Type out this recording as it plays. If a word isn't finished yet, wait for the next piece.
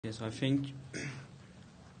Yes, I think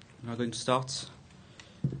we're going to start.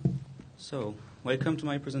 So, welcome to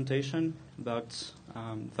my presentation about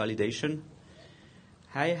validation.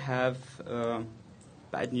 I have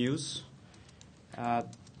bad news.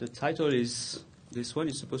 The title is, this one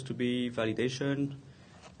is supposed to be validation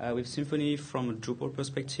with Symfony from a Drupal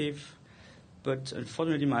perspective, but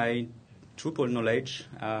unfortunately my Drupal knowledge,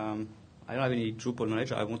 I don't have any Drupal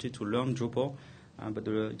knowledge. I wanted to learn Drupal, but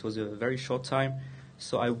it was a very short time.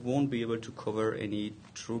 So I won't be able to cover any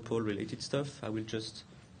Drupal-related stuff. I will just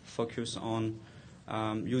focus on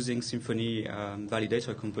using Symfony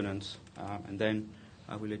Validator components, and then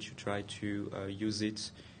I will let you try to use it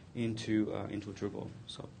into Drupal.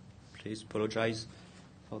 So please apologize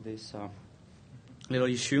for this little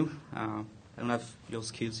issue. I don't have your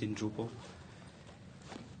skills in Drupal.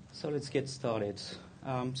 So let's get started.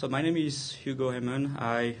 So my name is Hugo Heyman.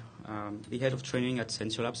 I'm the head of training at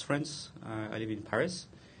Sensio Labs France. I live in Paris,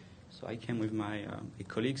 so I came with my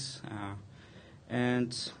colleagues.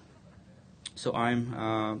 And so I'm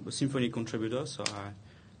a Symfony contributor, so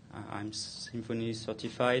I'm Symfony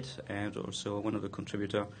certified and also one of the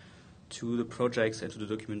contributors to the projects and to the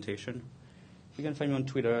documentation. You can find me on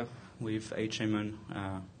Twitter with hhamon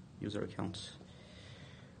user account.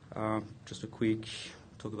 Just a quick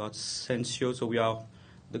talk about Sensio. So we are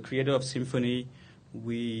the creator of Symfony.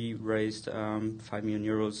 We raised 5 million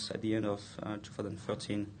euros at the end of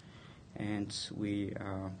 2013, and we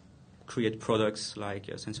create products like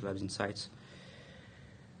Sensio Labs Insights.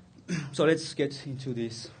 So let's get into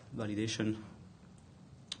this validation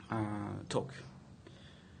talk.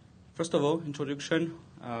 First of all, introduction,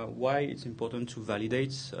 why it's important to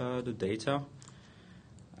validate the data.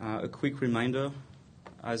 A quick reminder,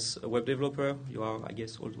 as a web developer, you are, I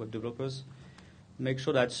guess, all web developers, make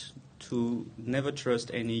sure that to never trust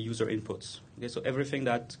any user inputs. Okay, so everything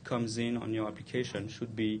that comes in on your application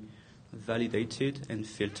should be validated and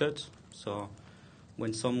filtered. So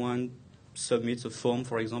when someone submits a form,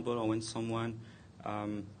 for example, or when someone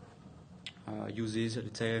uses,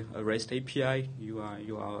 let's say, a REST API you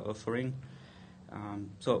are offering,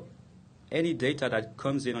 so any data that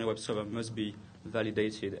comes in on your web server must be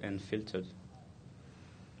validated and filtered.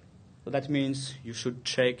 So that means you should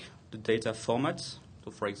check the data format. So,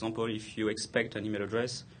 for example, if you expect an email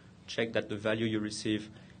address, check that the value you receive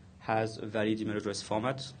has a valid email address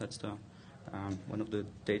format. That's the one of the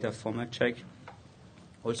data format check.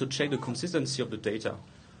 Also check the consistency of the data,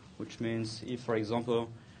 which means if, for example,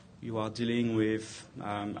 you are dealing with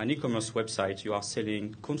an e-commerce website, you are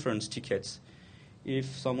selling conference tickets.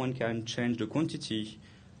 If someone can change the quantity,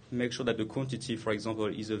 make sure that the quantity, for example,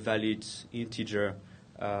 is a valid integer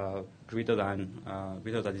greater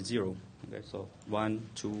than 0. Okay, so 1,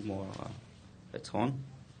 2, more, and so on.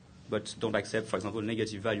 But don't accept, for example,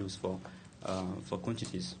 negative values for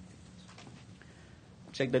quantities.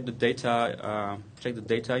 Check that the data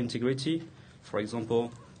integrity. For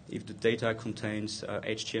example, if the data contains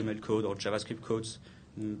HTML code or JavaScript codes,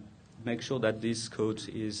 make sure that this code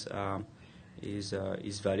is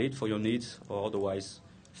valid for your needs, or otherwise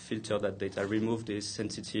filter that data. Remove these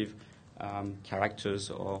sensitive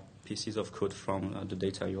characters or pieces of code from the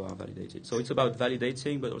data you are validated. So it's about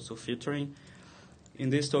validating, but also filtering.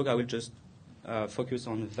 In this talk, I will just focus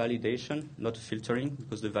on validation, not filtering,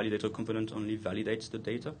 because the validator component only validates the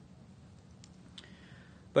data.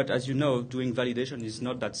 But as you know, doing validation is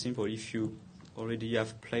not that simple. If you already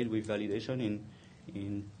have played with validation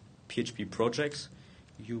in PHP projects,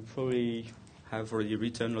 you probably have already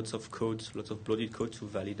written lots of code, lots of bloated code to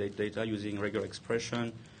validate data using regular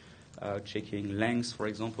expression, checking lengths, for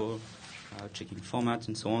example, checking formats,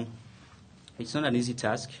 and so on. It's not an easy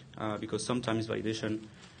task because sometimes validation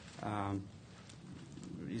are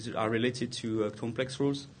related to complex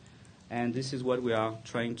rules, and this is what we are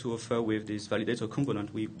trying to offer with this validator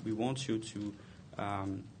component. We want you to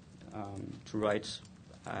write,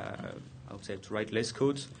 to write less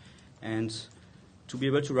code and to be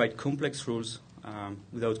able to write complex rules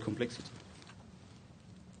without complexity.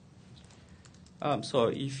 So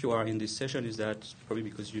if you are in this session, is that probably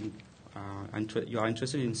because you are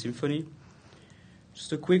interested in Symfony.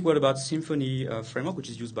 Just a quick word about Symfony framework, which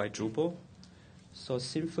is used by Drupal. So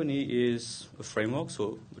Symfony is a framework,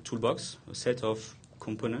 so a toolbox, a set of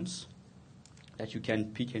components that you can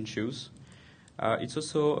pick and choose. It's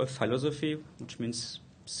also a philosophy, which means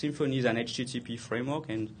Symfony is an HTTP framework,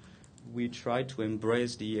 and we try to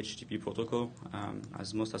embrace the HTTP protocol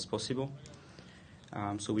as much as possible.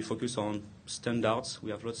 So we focus on standards.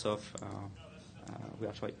 We have lots of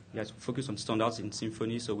focus on standards in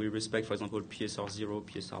Symfony. So we respect, for example, PSR0,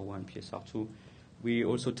 PSR1, PSR2. We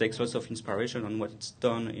also take lots of inspiration on what's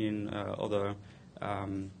done in other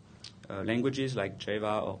languages like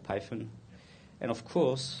Java or Python. And of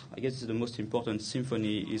course, I guess the most important,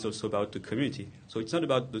 Symfony is also about the community. So it's not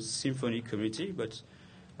about the Symfony community, but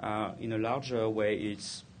in a larger way,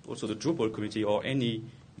 it's also the Drupal community or any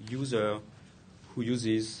user who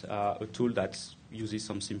uses a tool that uses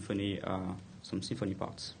some Symfony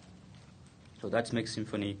parts. So that makes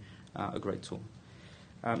Symfony a great tool.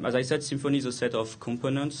 As I said, Symfony is a set of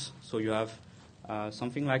components. So you have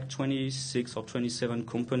something like 26 or 27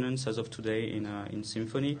 components as of today in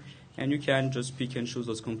Symfony. And you can just pick and choose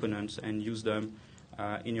those components and use them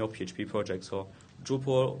in your PHP project. So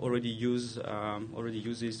Drupal already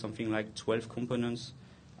uses something like 12 components,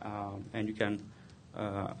 and you can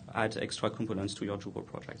add extra components to your Drupal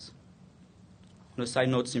projects. On a side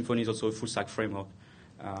note, Symfony is also a full-stack framework,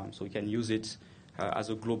 so you can use it as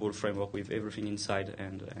a global framework with everything inside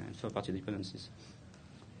and third-party dependencies.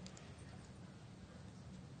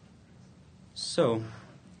 So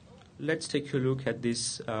let's take a look at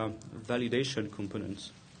this validation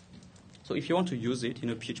component. So if you want to use it in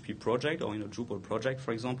a PHP project or in a Drupal project,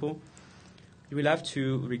 for example, you will have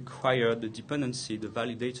to require the dependency, the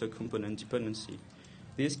validator component dependency.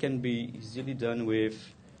 This can be easily done with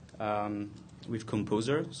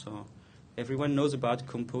Composer. So everyone knows about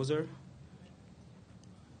Composer?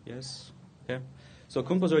 Yes? Okay. So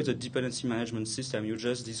Composer is a dependency management system. You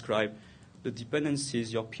just describe the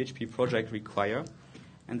dependencies your PHP project require,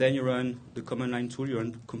 and then you run the command line tool, you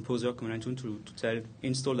run Composer command line tool to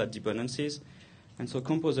install that dependencies. And so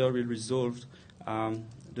Composer will resolve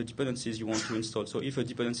the dependencies you want to install. So if a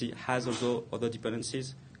dependency has also other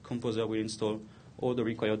dependencies, Composer will install all the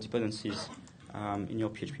required dependencies in your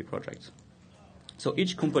PHP project. So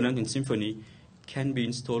each component in Symfony can be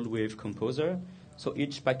installed with Composer. So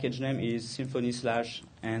each package name is Symfony/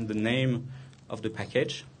 and the name of the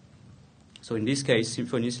package. So in this case,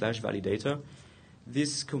 Symfony/Validator.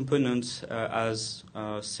 This component has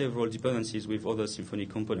several dependencies with other Symfony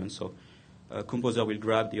components. So Composer will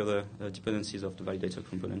grab the other dependencies of the validator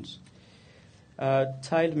components.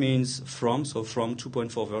 Tiled means from, so from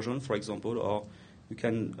 2.4 version, for example, or you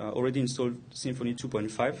can already install Symfony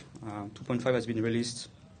 2.5. 2.5 has been released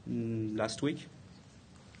last week.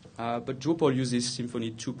 But Drupal uses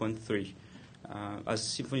Symfony 2.3. As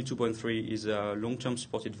Symfony 2.3 is a long-term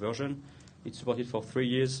supported version, it's supported for 3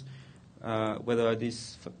 years. Whether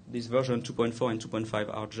this version 2.4 and 2.5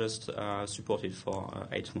 are just supported for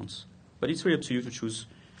 8 months. But it's really up to you to choose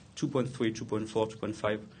 2.3, 2.4,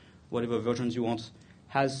 2.5, whatever versions you want.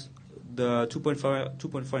 Has the 2.4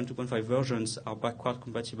 and 2.5 versions are backward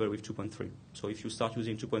compatible with 2.3. So if you start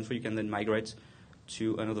using 2.3, you can then migrate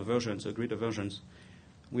to another version, so greater versions,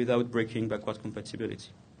 without breaking backward compatibility.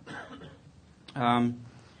 I'm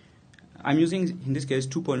using, in this case,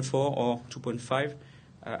 2.4 or 2.5.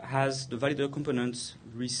 Has the validator components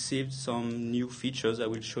received some new features I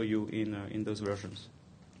will show you in those versions.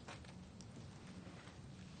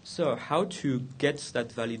 So how to get that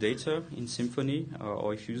validator in Symfony,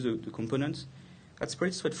 or if you use the components, that's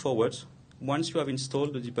pretty straightforward. Once you have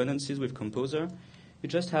installed the dependencies with Composer, you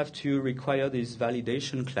just have to require this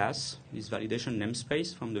validation class, this validation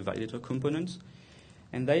namespace from the validator component.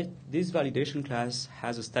 And this validation class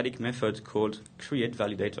has a static method called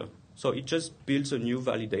createValidator. So it just builds a new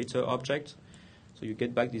validator object. So you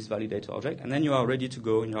get back this validator object, and then you are ready to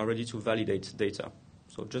go, and you are ready to validate data.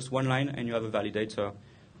 So just one line, and you have a validator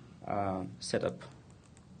set up.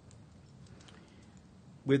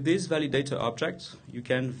 With this validator object, you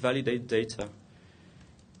can validate data.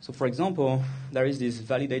 So for example, there is this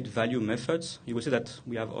validate value method. You will see that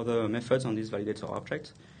we have other methods on this validator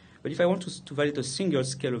object. But if I want to validate a single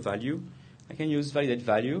scalar value, I can use validate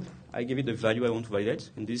value. I give it the value I want to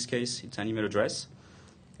validate. In this case, it's an email address.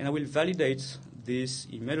 And I will validate this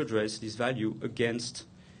email address, this value, against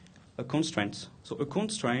a constraint. So a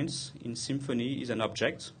constraint in Symfony is an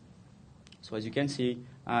object. So as you can see,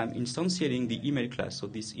 I'm instantiating the email class. So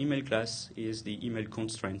this email class is the email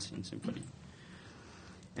constraint in Symfony.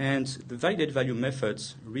 And the validate value method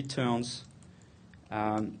returns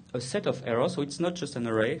a set of errors. So it's not just an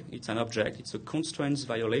array, it's an object. It's a constraints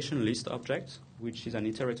violation list object, which is an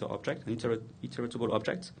iterator object, an iteratable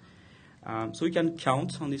object. So we can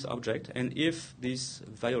count on this object, and if this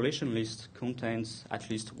violation list contains at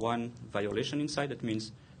least one violation inside, that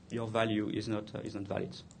means your value is not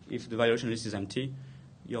valid. If the violation list is empty,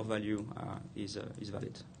 your value is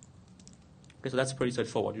valid. Okay, so that's pretty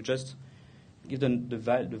straightforward. You just give them the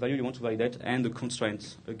value you want to validate and the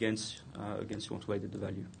constraints against you want to validate the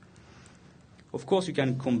value. Of course, you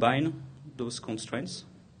can combine those constraints.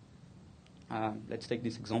 Let's take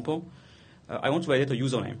this example. I want to validate a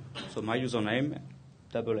username. So my username,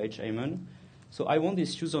 hhamon, So I want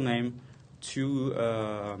this username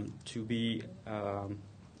to be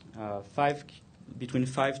between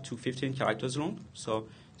 5 to 15 characters long. So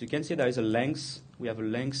as you can see, there is a length. We have a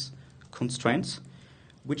length constraint,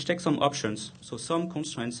 which takes some options. So some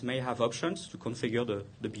constraints may have options to configure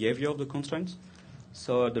the behavior of the constraint.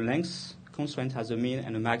 So the length constraint has a min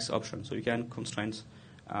and a max option. So you can constrain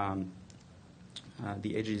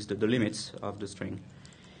the edges, the limits of the string.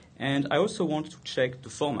 And I also want to check the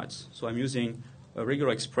formats. So I'm using a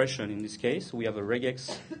regular expression in this case. We have a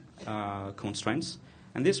regex constraints.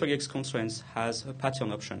 And this regex constraints has a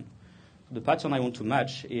pattern option. The pattern I want to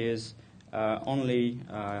match is only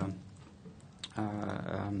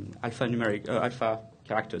alpha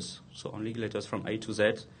characters, so only letters from A to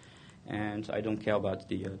Z, and I don't care about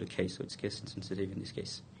the case, so it's case insensitive in this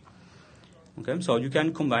case. Okay, so you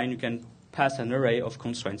can combine, you can pass an array of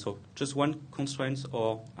constraints, so just one constraint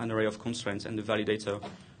or an array of constraints, and the validator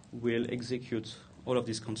will execute all of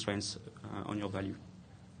these constraints on your value.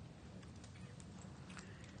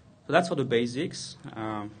 So that's for the basics.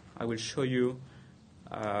 I will show you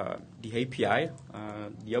the API,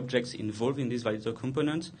 the objects involved in this validator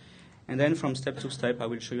component, and then from step to step, I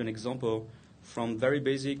will show you an example from very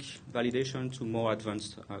basic validation to more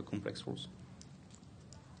advanced complex rules.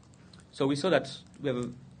 So we saw that we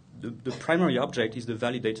have the primary object is the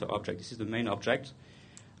validator object. This is the main object.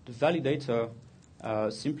 The validator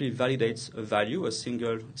simply validates a value, a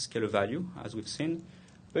single scalar value, as we've seen.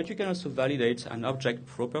 But you can also validate an object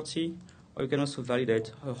property, or you can also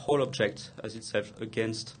validate a whole object as itself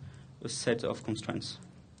against a set of constraints.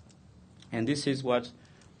 And this is what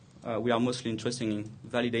we are mostly interested in,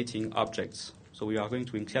 validating objects. So we are going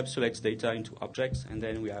to encapsulate data into objects, and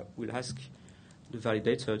then we'll ask the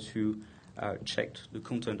validator to check the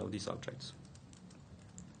content of these objects.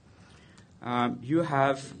 You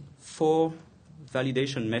have 4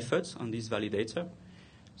 validation methods on this validator.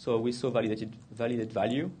 So we saw validate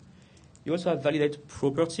value. You also have validate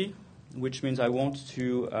property, which means I want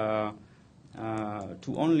to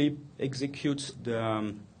only execute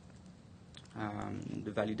the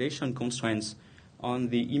validation constraints on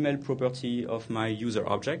the email property of my user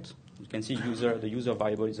object. You can see the user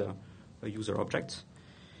variable is a user object.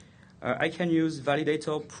 I can use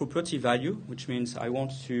validator property value, which means I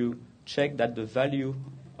want to check that the value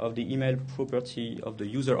of the email property of the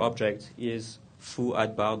user object is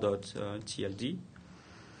foo@bar.tld.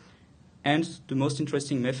 And the most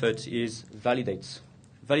interesting method is validate.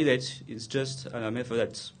 Validate is just a method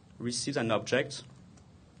that receives an object.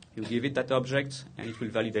 You give it that object, and it will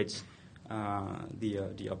validate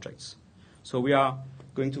the objects. So we are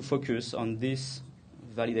going to focus on this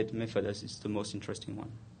validate method as it's the most interesting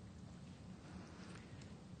one.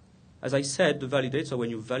 As I said, the validator, when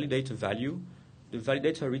you validate a value, the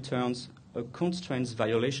validator returns a constraints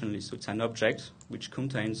violation list. So it's an object which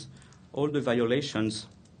contains all the violations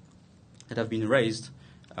that have been raised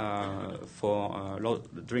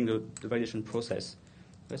during the validation process.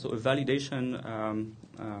 Okay, so a violation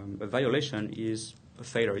is a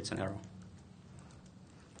failure, it's an error.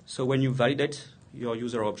 So when you validate your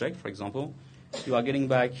user object, for example, you are getting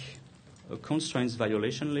back a constraints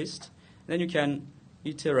violation list. Then you can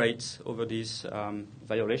iterate over this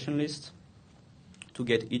violation list to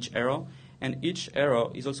get each error. And each error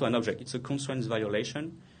is also an object. It's a constraints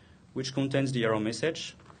violation, which contains the error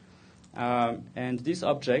message. And this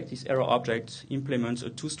error object, implements a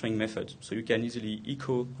toString method. So you can easily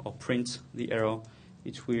echo or print the error.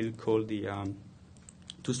 It will call the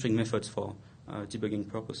toString methods for debugging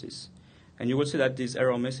purposes. And you will see that these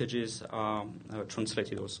error messages are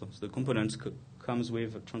translated also. So the component comes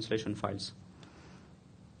with translation files.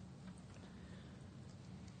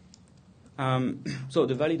 So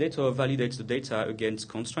the validator validates the data against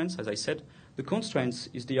constraints, as I said. The constraints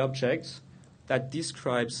is the object that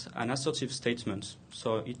describes an assertive statement.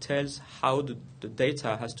 So it tells how the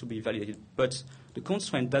data has to be validated. But the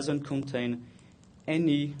constraint doesn't contain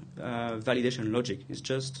any validation logic. It's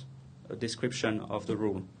just a description of the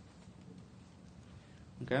rule.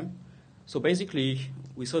 Okay? So basically,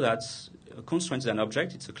 we saw that a constraint is an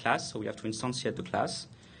object. It's a class, so we have to instantiate the class.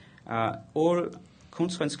 All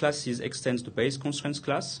constraints classes extends the base constraints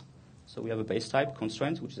class. So we have a base type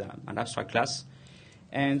constraint, which is an abstract class.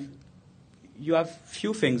 And you have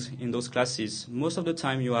few things in those classes. Most of the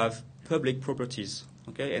time you have public properties.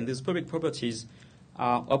 Okay? And these public properties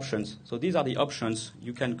are options. So these are the options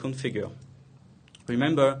you can configure.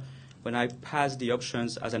 Remember, when I pass the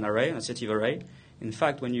options as an array, an associative array, in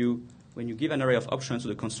fact, when you give an array of options to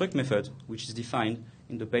the construct method, which is defined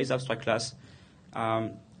in the base abstract class,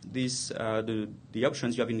 the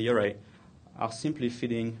options you have in the array are simply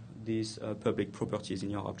feeding these public properties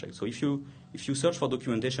in your object. So if you if you search for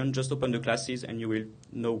documentation, just open the classes and you will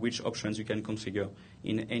know which options you can configure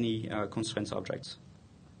in any constraints objects.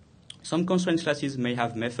 Some constraints classes may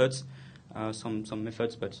have methods, some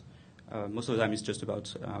methods, but most of the time it's just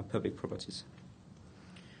about public properties.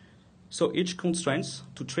 So each constraint,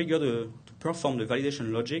 to perform the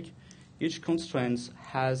validation logic, each constraint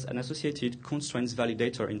has an associated constraints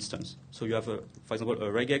validator instance. So you have, for example,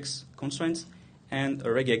 a regex constraint and a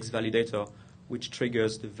regex validator, which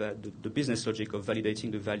triggers the business logic of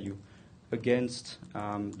validating the value against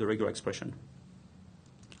the regular expression.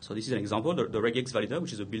 So this is an example, the regex validator,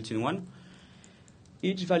 which is a built-in one.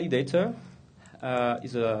 Each validator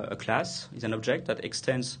is a class, is an object that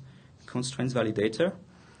extends constraints validator.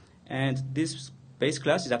 And this base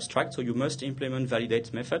class is abstract, so you must implement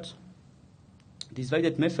validate method. This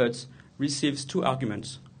validate method receives two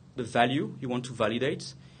arguments, the value you want to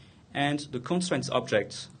validate and the constraints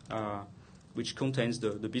object, which contains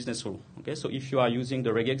the business rule. Okay, so if you are using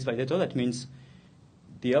the regex validator, that means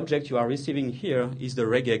the object you are receiving here is the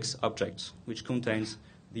regex object, which contains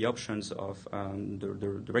the options of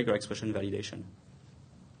the regular expression validation.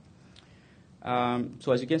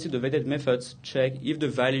 So as you can see, the validate methods check if the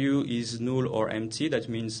value is null or empty. That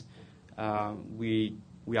means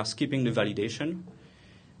we are skipping the validation.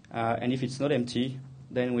 And if it's not empty,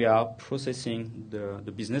 then we are processing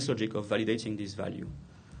the business logic of validating this value.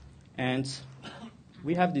 And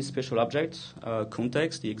we have this special object,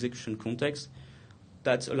 context, the execution context,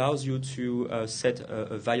 that allows you to set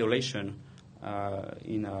a violation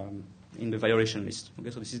in the violation list.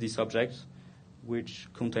 Okay, so this is this object which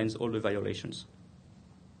contains all the violations.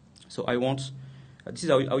 So I want, this is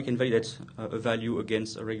how we can validate a value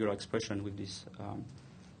against a regular expression with this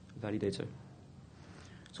validator.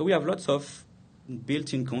 So we have lots of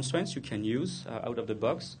built-in constraints you can use out of the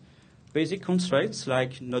box. Basic constraints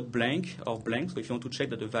like not blank or blank. So if you want to check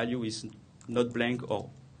that the value is not blank or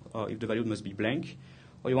if the value must be blank,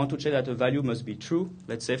 or you want to check that the value must be true.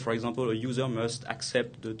 Let's say, for example, a user must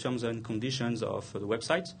accept the terms and conditions of the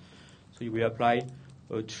website. So you will apply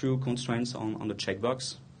a true constraints on the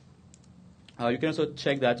checkbox. You can also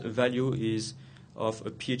check that a value is of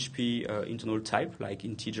a PHP internal type, like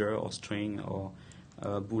integer or string or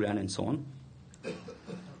Boolean and so on.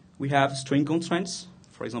 We have string constraints.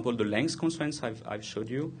 For example, the length constraints I've showed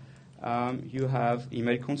you. You have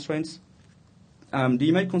email constraints. The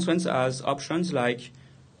email constraints has options like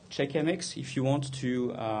check MX if you want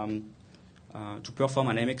to perform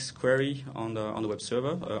an MX query on the web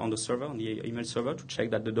server, on the email server, to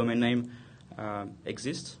check that the domain name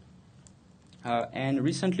exists. And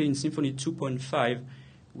recently in Symfony 2.5,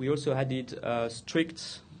 we also added a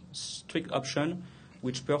strict option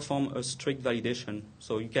which perform a strict validation.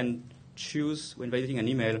 So you can choose when validating an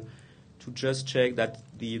email to just check that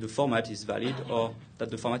the format is valid or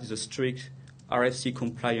that the format is a strict RFC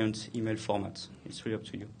compliant email format. It's really up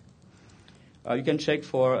to you. You can check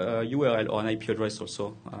for a URL or an IP address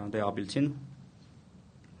also. They are built in.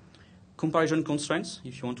 Comparison constraints,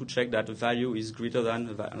 if you want to check that a value is greater than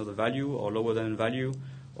another value or lower than a value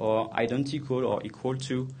or identical or equal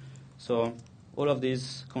to. So all of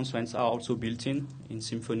these constraints are also built in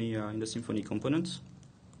Symfony, in the Symfony components.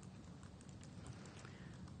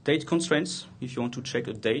 Date constraints, if you want to check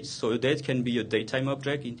a date. So a date can be a datetime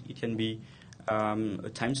object. It can be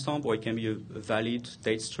a timestamp, or it can be a valid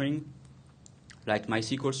date string, like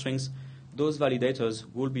MySQL strings. Those validators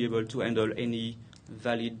will be able to handle any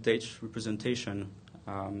valid date representation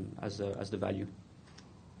as the value.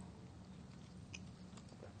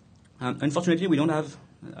 Unfortunately, we don't have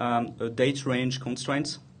a date range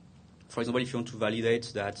constraint. For example, if you want to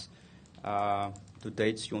validate that the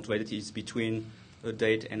date you want to validate is between a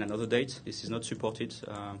date and another date, this is not supported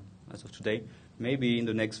as of today. Maybe in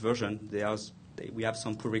the next version, we have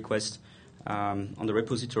some pull requests on the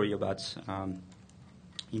repository about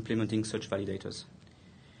implementing such validators.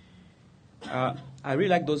 I really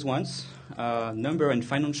like those ones, number and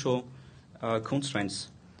financial constraints.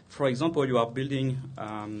 For example, you are building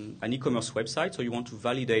an e-commerce website, so you want to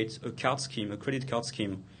validate a card scheme, a credit card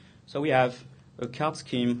scheme. So we have a card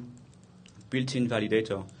scheme built-in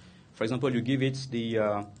validator. For example, you give it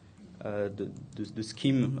the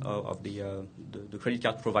scheme of the credit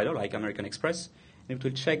card provider, like American Express, and it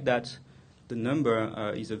will check that the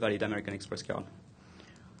number is a valid American Express card.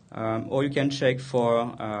 Or you can check for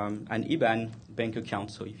an IBAN bank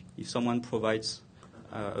account. So if someone provides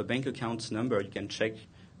a bank account number, you can check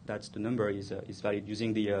that the number is valid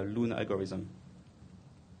using the Loon algorithm.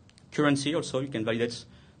 Currency also, you can validate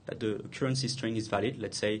that the currency string is valid,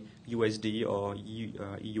 let's say USD or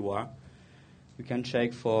EUR. You can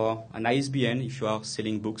check for an ISBN if you are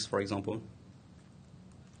selling books, for example.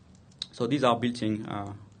 So these are built-in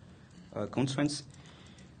constraints.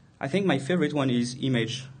 I think my favorite one is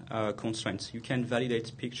image constraints. You can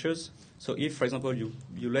validate pictures. So if, for example, you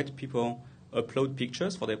let people upload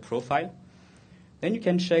pictures for their profile, then you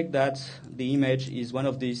can check that the image is one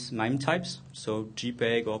of these MIME types, so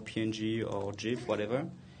JPEG or PNG or GIF, whatever.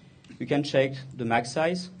 You can check the max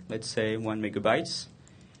size, let's say 1 megabytes,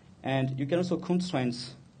 and you can also constrain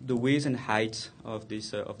the width and height of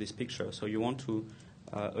this picture. So you want to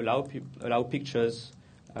allow pictures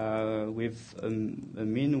with a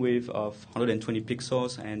mean width of 120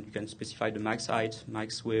 pixels, and you can specify the max height,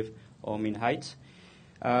 max width, or mean height.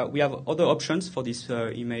 We have other options for this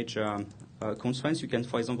image constraints. You can,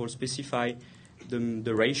 for example, specify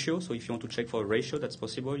the ratio. So if you want to check for a ratio, that's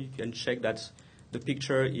possible. You can check that the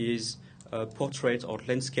picture is portrait or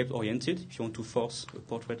landscape oriented, if you want to force a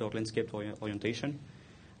portrait or landscape orientation.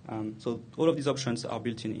 So all of these options are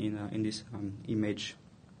built in this image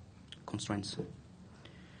constraints.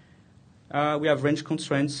 We have range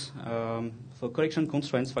constraints. For collection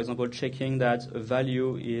constraints, for example, checking that a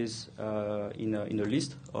value is in a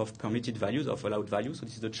list of permitted values, of allowed values. So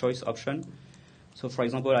this is the choice option. So for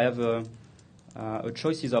example, I have a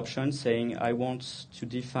choices option saying I want to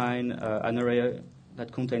define an array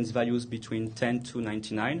that contains values between 10 to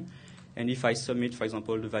 99. And if I submit, for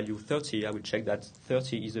example, the value 30, I will check that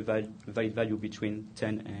 30 is a valid value between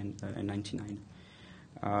 10 and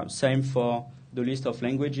 99. Same for the list of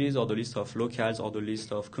languages or the list of locales or the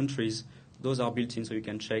list of countries. Those are built in, so you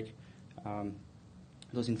can check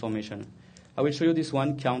those information. I will show you this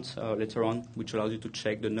one, count, later on, which allows you to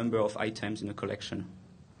check the number of items in a collection.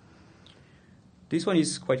 This one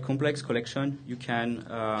is quite complex collection. You can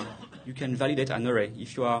validate an array.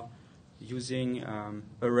 If you are using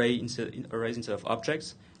arrays instead of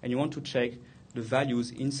objects, and you want to check the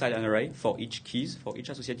values inside an array for each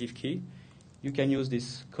associative key, you can use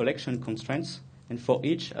this collection constraints. And for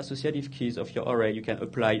each associative keys of your array, you can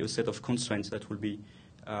apply a set of constraints that will be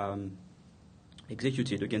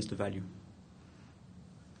executed against the value.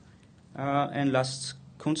 And last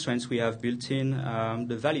constraints we have built in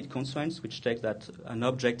the valid constraints, which check that an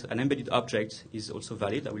embedded object is also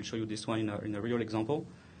valid. I will show you this one in a real example.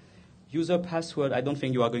 User password, I don't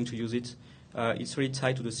think you are going to use it. It's really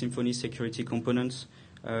tied to the Symfony security components.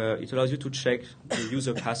 It allows you to check the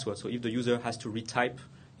user password. So if the user has to retype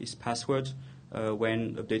his password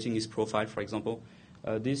when updating his profile, for example,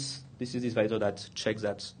 this is this validator that checks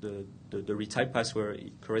that the retyped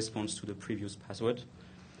password corresponds to the previous password.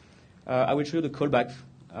 I will show you the callback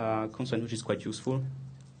constraint, which is quite useful,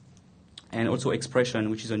 and also expression,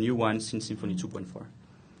 which is a new one since Symfony 2.4.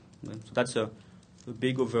 So that's a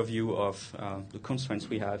big overview of the constraints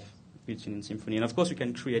we have built in Symfony. And of course, you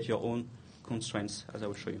can create your own constraints, as I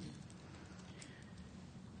will show you.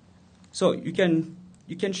 So you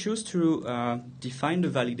can choose to define the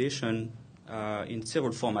validation in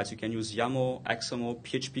several formats. You can use YAML, XML,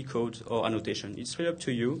 PHP code, or annotation. It's really up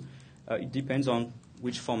to you. It depends on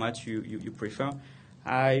which format you prefer.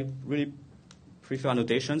 I really prefer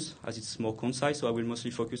annotations as it's more concise, so I will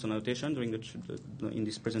mostly focus on annotation in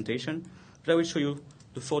this presentation. But I will show you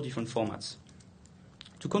the 4 different formats.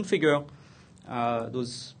 To configure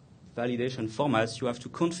those validation formats, you have to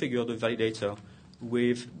configure the validator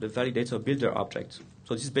with the validator builder object.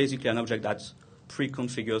 So this is basically an object that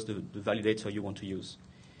pre-configures the validator you want to use.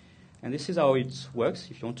 And this is how it works.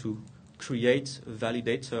 If you want to create a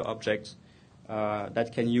validator object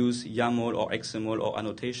that can use YAML or XML or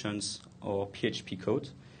annotations or PHP code.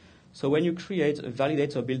 So when you create a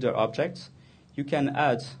validator builder object, you can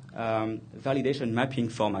add validation mapping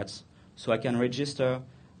formats. So I can register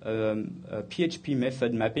a PHP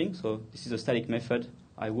method mapping. So this is a static method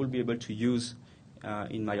I will be able to use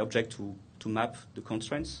in my object to map the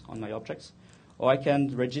constraints on my objects. Or I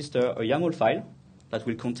can register a YAML file that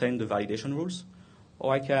will contain the validation rules.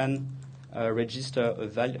 Or I can register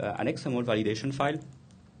an XML validation file.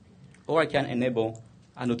 Or I can enable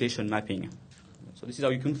annotation mapping. So this is how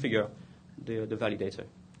you configure the validator.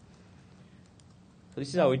 So this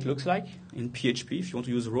is how it looks like in PHP if you want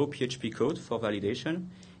to use raw PHP code for validation.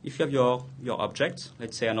 If you have your object,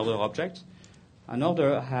 let's say another object,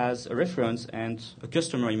 another has a reference and a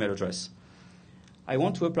customer email address. I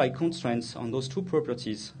want to apply constraints on those two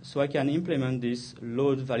properties so I can implement this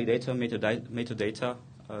load validator metadata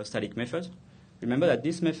static method. Remember that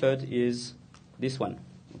this method is this one.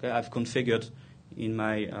 Okay, I've configured in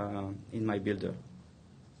my builder.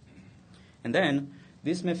 And then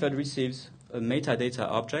this method receives a metadata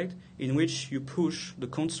object in which you push the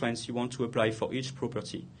constraints you want to apply for each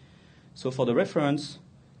property. So for the reference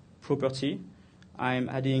property, I'm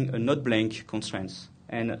adding a not blank constraints.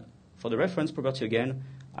 And for the reference property again,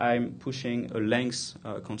 I'm pushing a length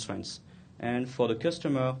constraint. And for the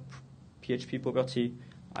customer PHP property,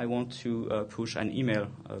 I want to push an email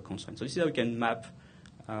constraint. So this is how you can map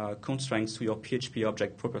constraints to your PHP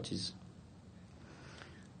object properties.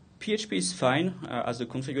 PHP is fine as a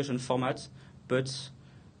configuration format, but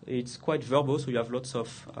it's quite verbose, so you have lots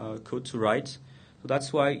of code to write. So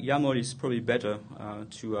that's why YAML is probably better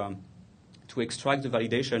to extract the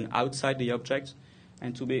validation outside the object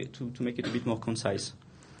and to make it a bit more concise.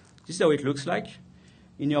 This is how it looks like.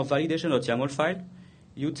 In your validation.yaml file,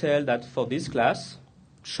 you tell that for this class,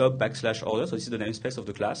 shop/order, so this is the namespace of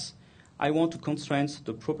the class, I want to constrain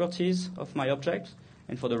the properties of my object,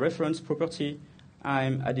 and for the reference property,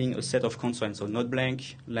 I'm adding a set of constraints, so not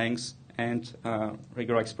blank, length, and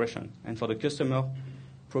regular expression. And for the customer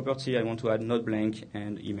property, I want to add not blank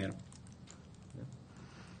and email.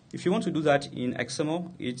 If you want to do that in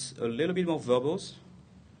hhamon, it's a little bit more verbose,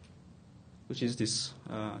 which is this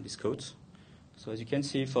code. So as you can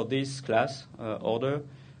see, for this class order,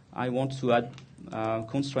 I want to add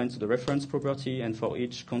constraints to the reference property, and for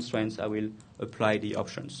each constraint, I will apply the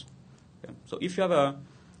options. Okay. So if you have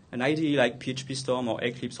an IDE like PHP Storm or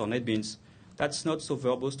Eclipse or NetBeans, that's not so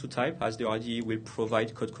verbose to type, as the IDE will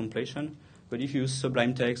provide code completion. But if you use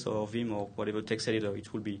Sublime Text or Vim or whatever text editor,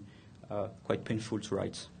 it will be quite painful to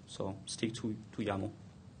write. So stick to YAML.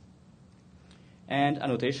 And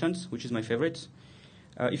annotations, which is my favorite.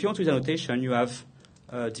 If you want to use annotation, you have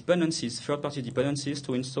dependencies, third-party dependencies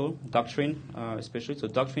to install, Doctrine especially. So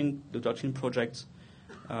the Doctrine project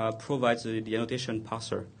provides the annotation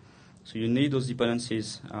parser. So you need those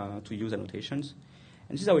dependencies to use annotations.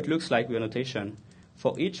 And this is how it looks like with annotation.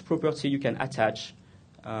 For each property, you can attach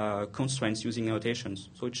constraints using annotations.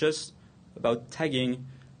 So it's just about tagging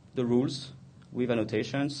the rules with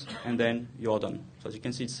annotations, and then you're done. So as you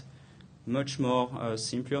can see, it's much more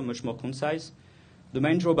simpler, much more concise. The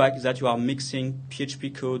main drawback is that you are mixing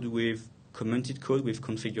PHP code with commented code with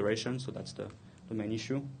configuration, so that's the main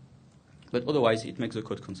issue. But otherwise, it makes the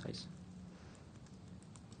code concise.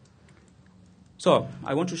 So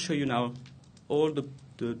I want to show you now all the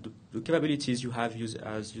capabilities you have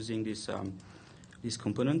using this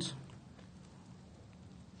component.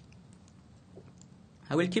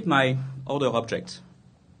 I will keep my order object.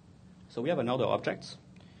 So we have an order object.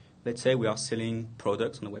 Let's say we are selling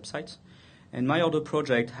products on a website. And my order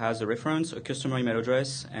project has a reference, a customer email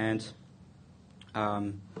address, and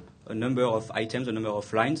a number of items, a number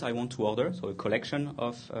of lines I want to order, so a collection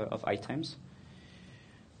of items.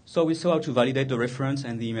 So we saw how to validate the reference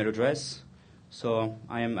and the email address. So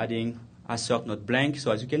I am adding assert not blank.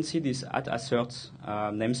 So as you can see, this @assert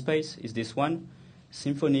namespace is this one.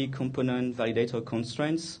 Symfony component validator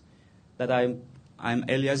constraints that I'm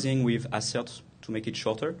aliasing with assert to make it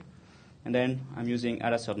shorter. And then I'm using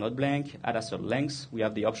 @assert not blank, @assert length. We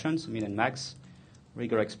have the options, min and max,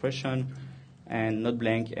 regular expression, and not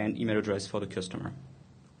blank and email address for the customer.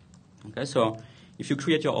 Okay, so if you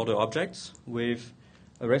create your order objects with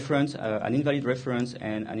a reference, an invalid reference,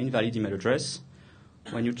 and an invalid email address,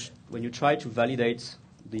 when you try to validate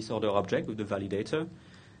this order object with the validator,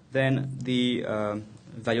 then the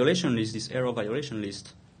violation list, this error violation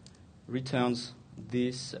list, returns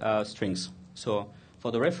these strings. So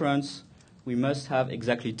for the reference, we must have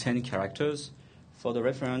exactly 10 characters. For the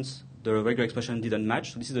reference, the regular expression didn't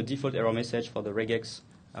match. So this is the default error message for the regex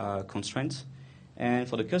constraint. And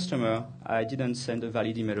for the customer, I didn't send a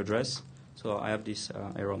valid email address, so I have this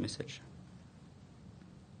error message.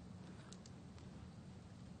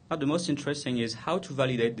 But the most interesting is how to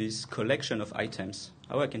validate this collection of items.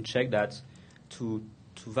 How I can check that to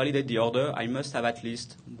validate the order, I must have at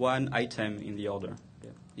least one item in the order. Yeah.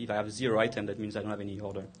 If I have 0 item, that means I don't have any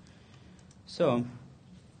order. So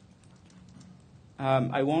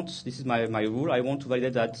this is my rule, I want to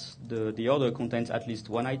validate that the order contains at least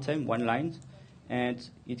one item, one line, and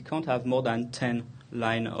it can't have more than 10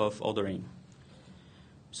 lines of ordering.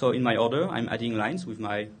 So in my order, I'm adding lines with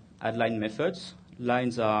my addLine methods.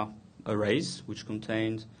 Lines are arrays, which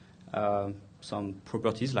contain some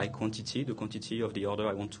properties like quantity, the quantity of the order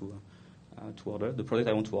I want to order, the product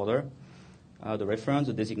I want to order, the reference,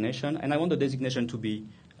 the designation, and I want the designation to be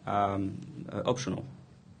optional.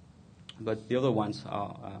 But the other ones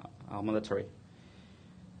are mandatory.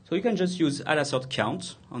 So you can just use @assert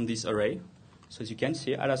count on this array. So as you can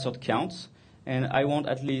see, @assert count, and I want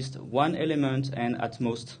at least one element and at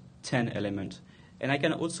most 10 elements. And I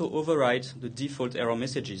can also override the default error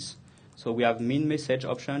messages. So we have min message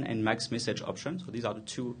option and max message option. So these are the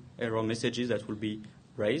 2 error messages that will be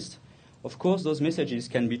raised. Of course, those messages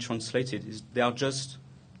can be translated. They are just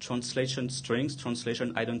translation strings,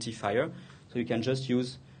 translation identifier. So you can just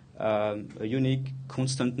use a unique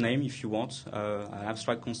constant name if you want, an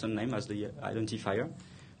abstract constant name as the identifier.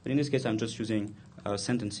 But in this case, I'm just using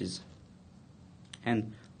sentences.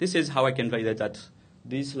 And this is how I can validate that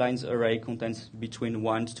this lines array contains between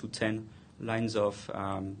 1 to 10 lines of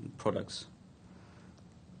products.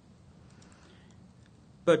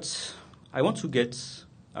 But I want to get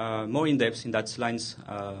more in-depth in that lines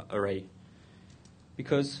array.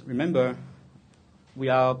 Because remember, we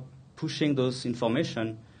are pushing those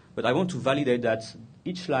information, but I want to validate that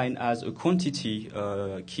each line has a quantity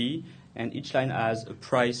key and each line has a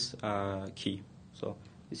price key. So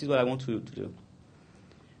this is what I want to do.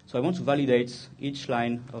 So I want to validate each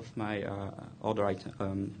line of my order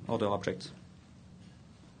object.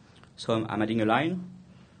 So I'm adding a line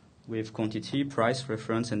with quantity, price,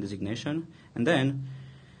 reference, and designation. And then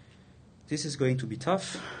this is going to be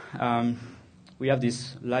tough. We have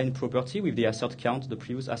this line property with the assert count, the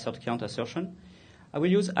previous assert count assertion. I will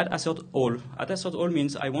use @AssertAll. @AssertAll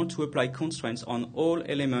means I want to apply constraints on all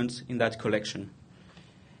elements in that collection.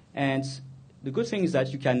 And the good thing is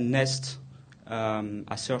that you can nest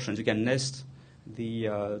assertions. You can nest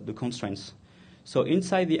the constraints. So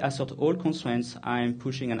inside the assert_all constraints, I'm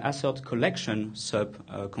pushing an assert collection sub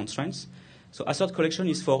constraints. So assert collection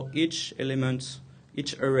is for each element,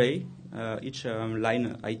 each array, each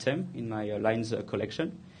line item in my lines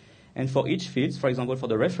collection. And for each field, for example, for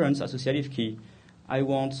the reference associative key, I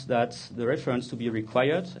want that the reference to be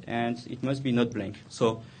required and it must be not blank.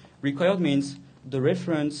 So required means the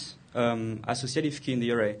reference associative key in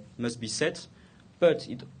the array must be set, but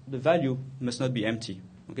the value must not be empty.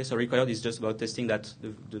 Okay, so required is just about testing that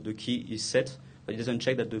the key is set, but it doesn't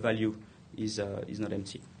check that the value is not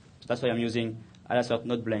empty. So that's why I'm using assert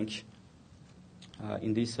not blank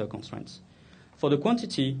in these constraints. For the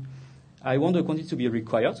quantity, I want the quantity to be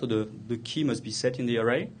required, so the key must be set in the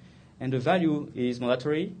array, and the value is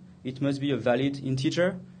mandatory. It must be a valid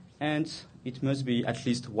integer, and it must be at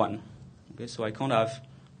least 1. Okay, so I can't have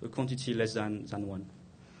a quantity less than 1.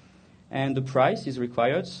 And the price is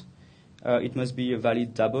required. It must be a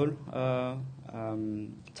valid double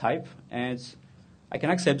type, and I can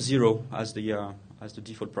accept 0 as the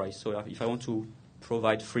default price. So if I want to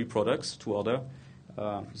provide 3 products to order,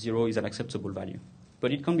 0 is an acceptable value.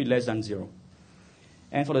 But it can be less than 0.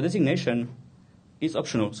 And for the designation, it's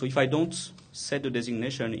optional. So if I don't set the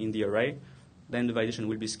designation in the array, then the validation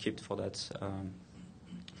will be skipped for that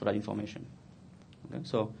information. Okay?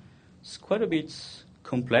 So it's quite a bit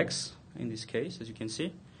complex in this case, as you can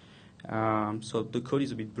see. So the code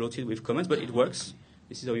is a bit bloated with comments, but it works.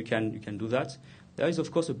 This is how you can do that. There is,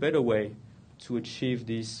 of course, a better way to achieve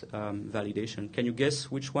this validation. Can you guess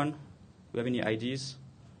which one? Do you have any ideas?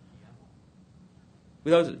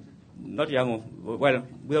 Without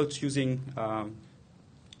using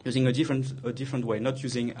a different way, not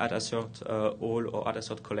using @AssertAll or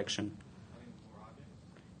 @AssertCollection.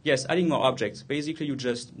 Yes, adding more objects. Basically, you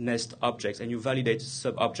just nest objects and you validate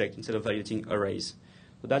sub-objects instead of validating arrays.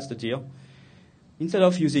 So that's the deal. Instead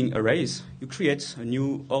of using arrays, you create a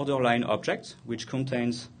new order line object which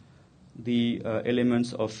contains the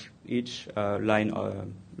elements of each line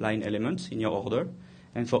element in your order.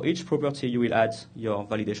 And for each property, you will add your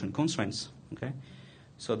validation constraints. Okay?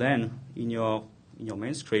 So then, in your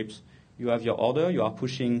main script, you have your order. You are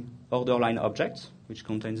pushing order line object, which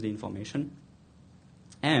contains the information.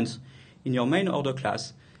 And in your main order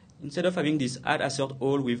class, instead of having this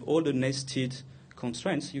 @AssertAll with all the nested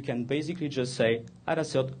constraints, you can basically just say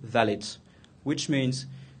 @AssertValid, which means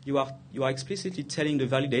you are explicitly telling the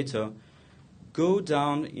validator, go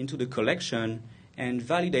down into the collection and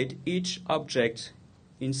validate each object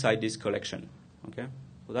inside this collection. Okay?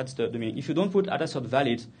 So that's the meaning. If you don't put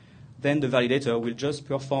 @AssertValid, then the validator will just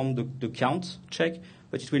perform the count check,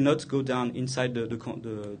 but it will not go down inside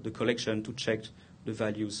the collection to check the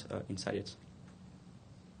values inside it.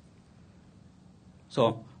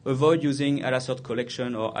 So avoid using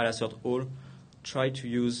 @AssertCollection or @AssertAll. Try to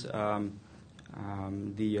use the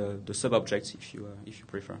sub-objects if you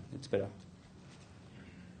prefer. It's better.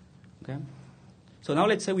 Okay. So now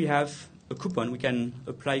let's say we have a coupon. We can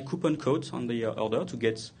apply coupon code on the order to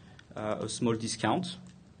get a small discount.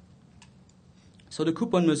 So the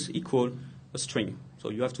coupon must equal a string. So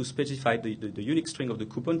you have to specify the unique string of the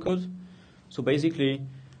coupon code. So basically,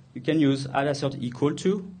 you can use @assert equal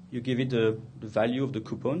to. You give it the value of the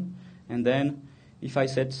coupon, and then if I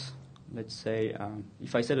set, let's say,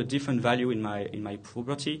 if I set a different value in my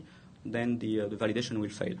property, then the validation will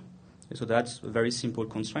fail. Okay, so that's a very simple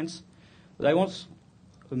constraint. But I want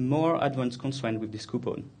a more advanced constraint with this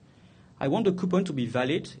coupon. I want the coupon to be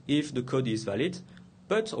valid if the code is valid,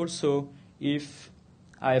 but also if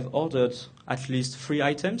I've ordered at least 3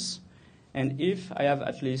 items, and if I have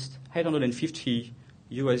at least 850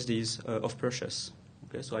 USDs of purchase.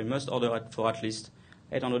 Okay, so I must order for at least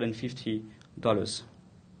 $850.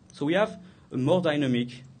 So we have a more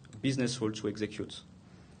dynamic business rule to execute.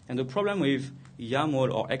 And the problem with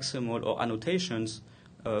YAML or XML or annotations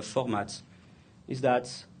formats is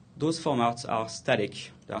that those formats are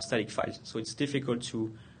static. They are static files. So it's difficult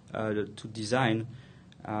to design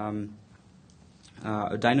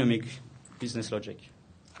a dynamic business logic.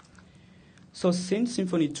 So since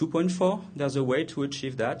Symfony 2.4, there's a way to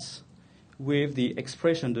achieve that with the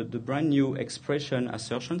expression, the brand new expression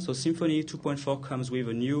assertion. So Symfony 2.4 comes with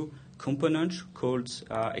a new component called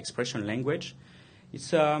expression language.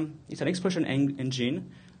 It's an expression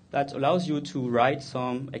engine that allows you to write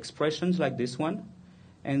some expressions like this one,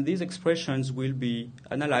 and these expressions will be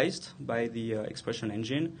analyzed by the expression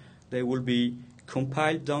engine. They will be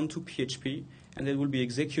compiled down to PHP, and they will be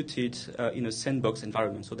executed in a sandbox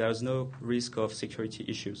environment, so there is no risk of security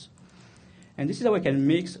issues. And this is how we can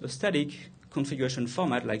mix a static configuration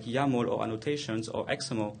format like YAML or annotations or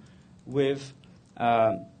XML with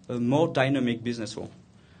a more dynamic business rule.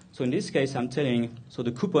 So in this case, I'm telling, so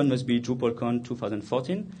the coupon must be DrupalCon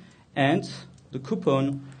 2014, and the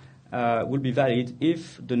coupon will be valid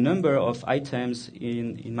if the number of items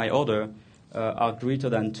in my order are greater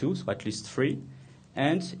than 2, so at least 3,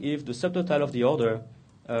 and if the subtotal of the order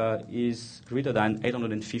is greater than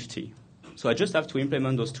 850. So I just have to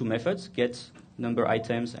implement those 2 methods, get number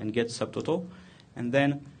items and get subtotal, and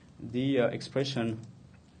then the expression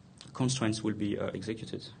constraints will be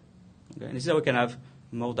executed. Okay? And this is how we can have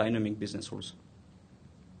more dynamic business rules.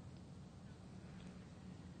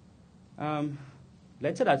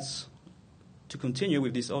 Let's say that to continue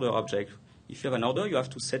with this order object, if you have an order, you have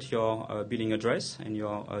to set your billing address and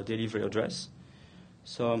your delivery address.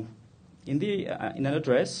 So in an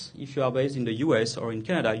address, if you are based in the US or in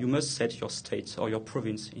Canada, you must set your state or your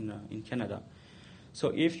province in Canada.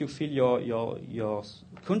 So if you fill your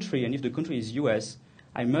country, and if the country is US,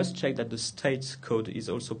 I must check that the state code is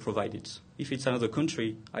also provided. If it's another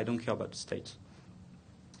country, I don't care about the state.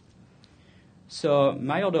 So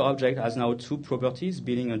my order object has now 2 properties,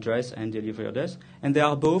 billing address and delivery address, and they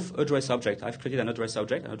are both address object. I've created an address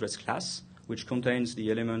object, an address class, which contains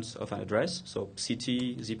the elements of an address, so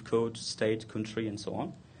city, zip code, state, country, and so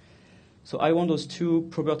on. So I want those 2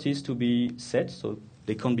 properties to be set, so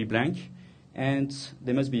they can't be blank, and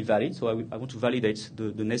they must be valid, so I want to validate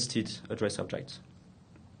the nested address object.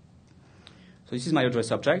 So this is my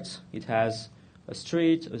address object. It has a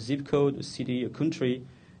street, a zip code, a city, a country,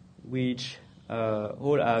 which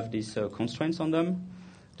all have these constraints on them.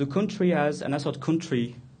 The country has an assert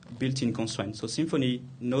country built-in constraint. So Symfony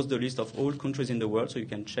knows the list of all countries in the world, so you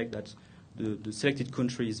can check that the selected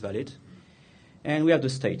country is valid. And we have the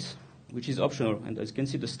state, which is optional. And as you can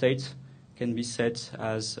see, the state can be set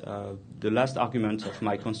as the last argument of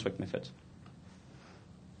my construct method.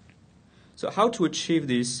 So how to achieve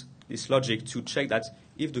this logic to check that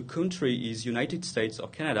if the country is United States or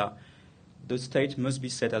Canada, the state must be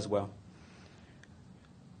set as well.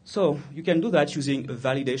 So you can do that using a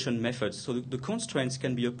validation method. So the constraints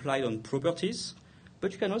can be applied on properties,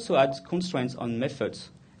 but you can also add constraints on methods.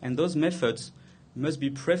 And those methods must be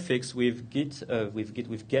prefixed with get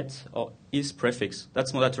or is prefix.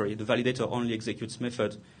 That's mandatory. The validator only executes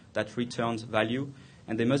method that returns value,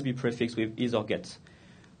 and they must be prefixed with is or get.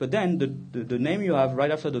 But then the name you have right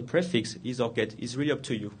after the prefix is or get is really up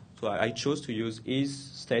to you. So I chose to use is,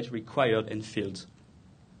 state, required, and field.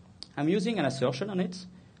 I'm using an assertion on it.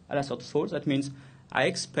 I'll assert false. That means I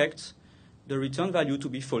expect the return value to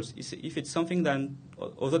be false. If it's something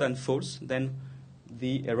other than false, then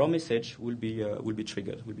the error message will be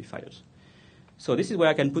triggered, will be fired. So this is where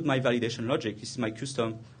I can put my validation logic. This is my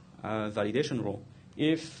custom validation rule.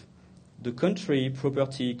 If the country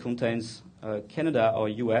property contains Canada or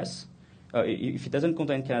US, if it doesn't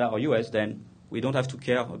contain Canada or US, then we don't have to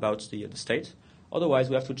care about the state. Otherwise,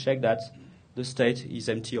 we have to check that the state is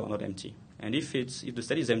empty or not empty. And if the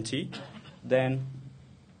state is empty, then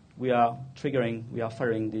we are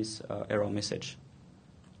firing this error message.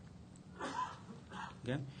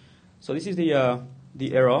 Okay? So this is the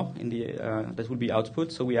error that will be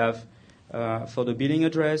output. So we have for the billing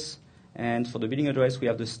address, and for the billing address we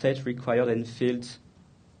have the state, required, and field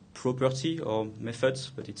property or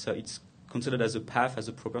methods, but it's considered as a path, as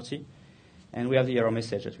a property. And we have the error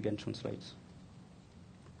message that we can translate.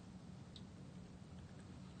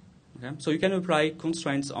 Okay? So you can apply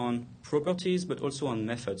constraints on properties, but also on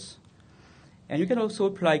methods. And you can also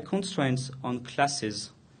apply constraints on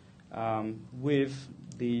classes with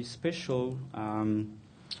the special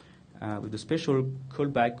with the special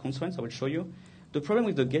callback constraints I will show you. The problem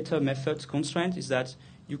with the getter method constraint is that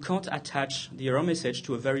you can't attach the error message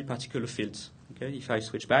to a very particular field. Okay? If I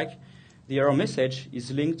switch back, the error message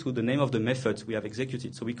is linked to the name of the method we have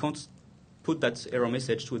executed, so we can't put that error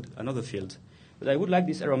message to another field. But I would like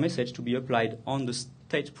this error message to be applied on the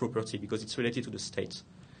state property because it's related to the state.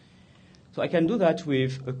 So I can do that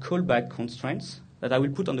with a callback constraint that I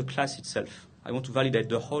will put on the class itself. I want to validate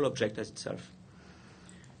the whole object as itself.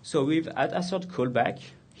 So with @assert callback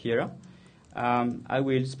here, I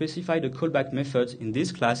will specify the callback method in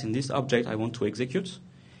this class, in this object I want to execute.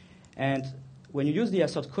 And when you use the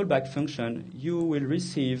assert callback function, you will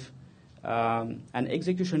receive an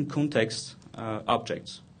execution context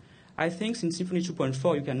object. I think since Symfony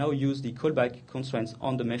 2.4, you can now use the callback constraints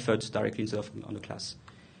on the methods directly instead of on the class.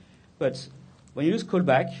 But when you use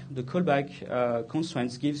callback, the callback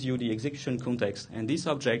constraints gives you the execution context, and this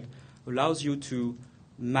object allows you to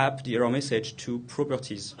map the error message to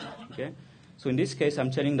properties. Okay? So in this case,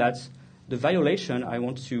 I'm telling that the violation I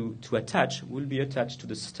want to attach will be attached to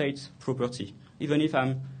the state property, even if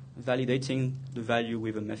I'm validating the value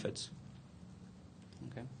with a method.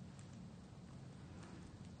 Okay?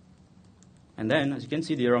 And then, as you can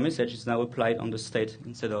see, the error message is now applied on the state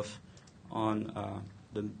instead of on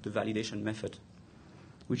the validation method,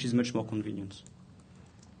 which is much more convenient.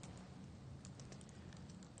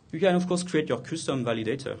 You can, of course, create your custom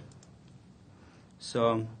validator.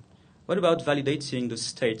 So what about validating the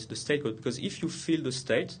state code? Because if you fill the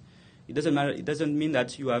state, it doesn't matter. It doesn't mean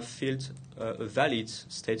that you have filled a valid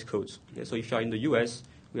state code. Okay? So if you are in the US,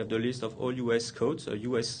 we have the list of all US codes,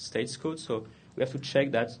 US states codes. So we have to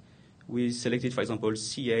check that we selected, for example,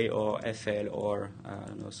 CA or FL or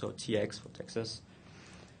so TX for Texas.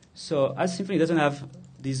 So as Symfony doesn't have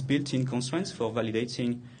these built-in constraints for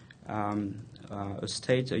validating a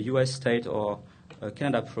state, a US state, or a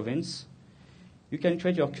Canada province, you can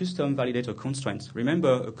create your custom validator constraints.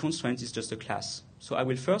 Remember, a constraint is just a class. So I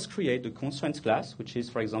will first create the constraints class, which is,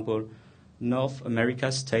 for example, North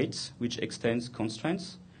America state, which extends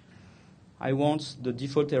constraints. I want the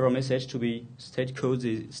default error message to be state code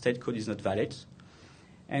is not valid.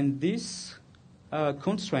 And this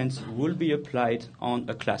constraint will be applied on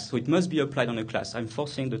a class. So it must be applied on a class. I'm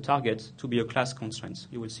forcing the target to be a class constraint.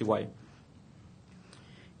 You will see why.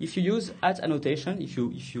 If you use @annotation, if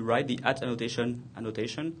you write the @annotation,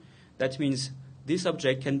 that means this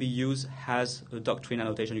object can be used as a doctrine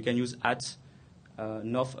annotation. You can use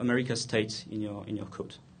North America state in your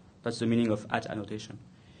code. That's the meaning of @annotation.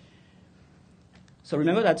 So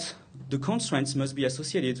remember that the constraints must be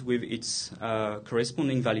associated with its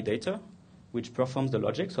corresponding validator, which performs the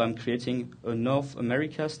logic. So I'm creating a North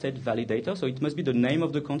America state validator. So it must be the name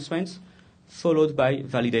of the constraint followed by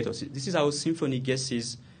validator. So this is how Symfony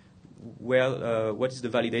guesses what is the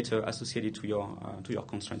validator associated to your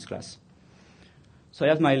constraints class. So I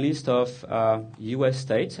have my list of US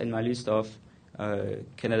states and my list of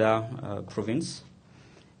Canada province.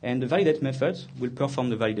 And the validate method will perform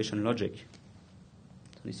the validation logic.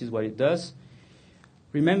 So this is what it does.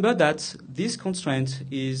 Remember that this constraint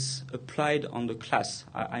is applied on the class.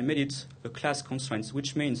 I made it a class constraint,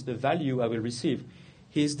 which means the value I will receive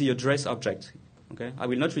is the address object. Okay? I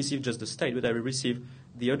will not receive just the state, but I will receive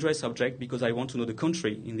the address object because I want to know the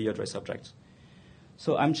country in the address object.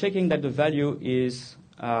 So I'm checking that the value is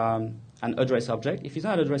an address object. If it's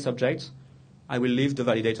not an address object, I will leave the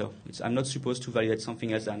validator. I'm not supposed to validate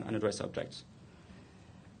something as an address object.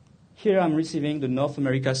 Here I'm receiving the North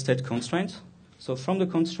America state constraint. So from the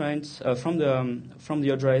constraint, from the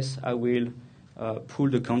address, I will pull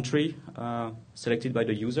the country selected by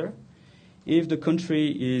the user. If the country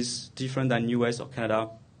is different than US or Canada,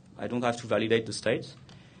 I don't have to validate the state.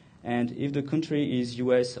 And if the country is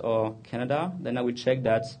US or Canada, then I will check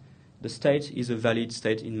that the state is a valid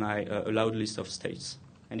state in my allowed list of states.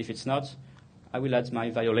 And if it's not, I will add my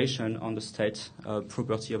violation on the state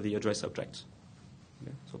property of the address object.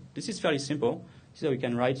 Okay? So this is fairly simple. This is how you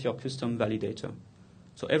can write your custom validator.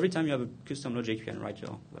 So every time you have a custom logic, you can write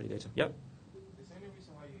your validator. Yep. Is there any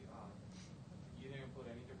reason why you didn't put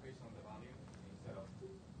an interface on the value instead of,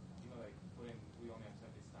 like putting we only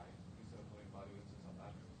accept this type instead of putting value instance of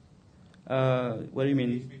address? What do you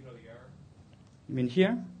mean? You mean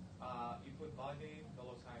here? You put validate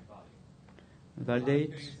 $sign value. Validate. You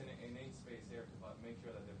can use a namespace there to make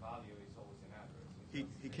sure that the value is always an address.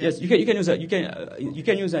 Yes, you can use you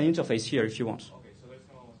can use an interface here if you want. Okay, so there's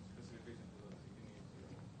no specific reason to do that. You can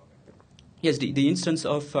use okay. Yes, the instance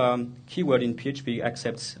of keyword in PHP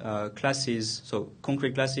accepts classes, so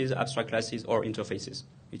concrete classes, abstract classes, or interfaces.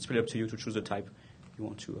 It's really up to you to choose the type you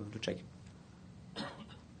want to check.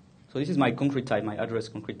 So this is my concrete type, my address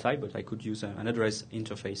concrete type, but I could use an address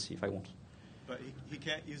interface if I want. But he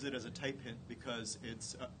can't use it as a type hint because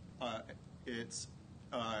it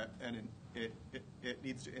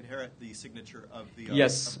needs to inherit the signature of the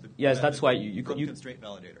yes, that's why you constraint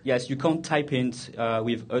validator. Yes, you can't type hint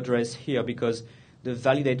with address here because the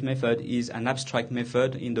validate method is an abstract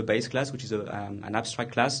method in the base class, which is an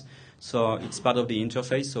abstract class. So it's part of the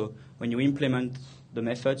interface. So when you implement the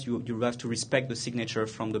method, you have to respect the signature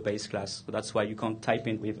from the base class. So that's why you can't type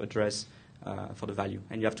in with address for the value,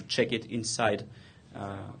 and you have to check it inside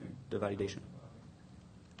the validation.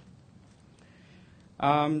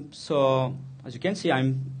 So as you can see,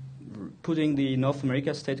 I'm putting the North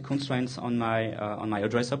America state constraints on my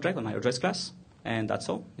address object, on my address class, and that's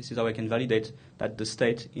all. This is how I can validate that the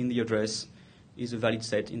state in the address is a valid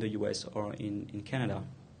state in the US or in Canada.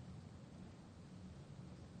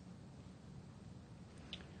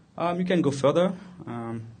 You can go further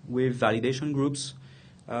with validation groups.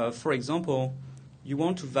 For example, you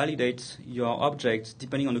want to validate your object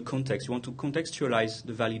depending on the context. You want to contextualize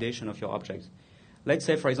the validation of your object. Let's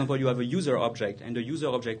say, for example, you have a user object, and the user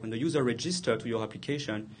object, when the user registers to your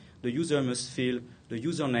application, the user must fill the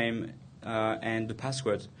username and the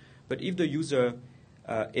password. But if the user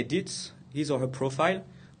edits his or her profile,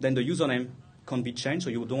 then the username can't be changed,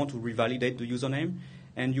 so you don't want to revalidate the username,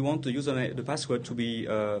 and you want the username, the password to be,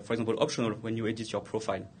 for example, optional when you edit your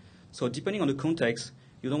profile. So depending on the context,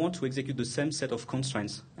 you don't want to execute the same set of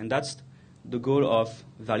constraints, and that's the goal of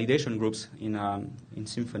validation groups in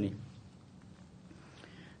Symfony.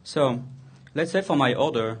 So let's say for my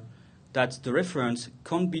order that the reference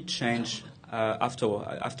can't be changed after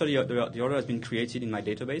the order has been created in my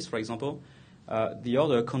database, for example. The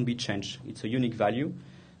order can't be changed. It's a unique value.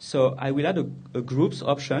 So I will add a groups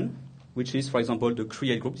option, which is, for example, the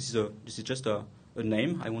create group. This is just a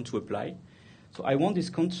name I want to apply. So I want this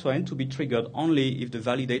constraint to be triggered only if the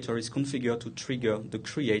validator is configured to trigger the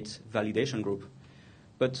create validation group.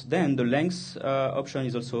 But then the length option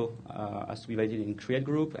is also has to be validated in create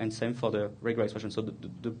group, and same for the regular expression. So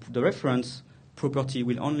the reference property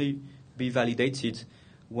will only be validated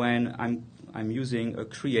when I'm using a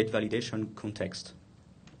create validation context.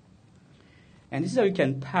 And this is how you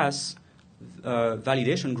can pass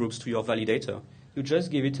validation groups to your validator. You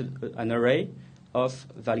just give it an array of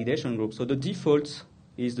validation groups. So the default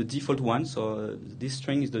is the default one. So this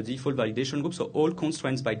string is the default validation group. So all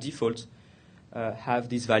constraints by default have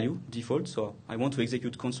this value, default. So I want to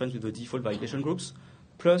execute constraints with the default validation groups,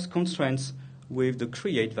 plus constraints with the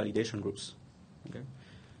create validation groups. Okay?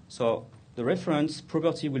 So the reference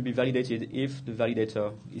property will be validated if the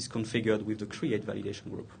validator is configured with the create validation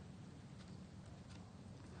group.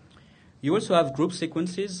 You also have group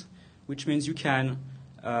sequences, which means you can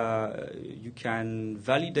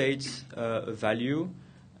validate a value.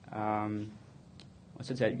 You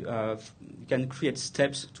can create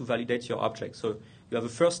steps to validate your object. So you have a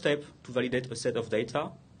first step to validate a set of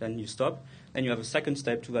data, then you stop. Then you have a second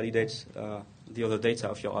step to validate the other data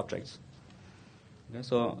of your object. Okay,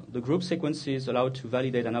 so the group sequences allow to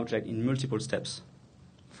validate an object in multiple steps.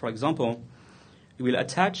 For example, you will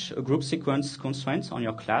attach a group sequence constraint on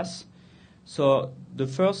your class. So the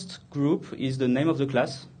first group is the name of the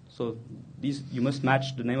class. So you must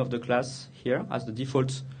match the name of the class here as the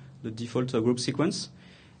default group sequence.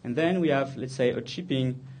 And then we have, let's say, a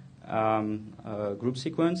shipping group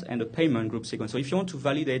sequence and a payment group sequence. So if you want to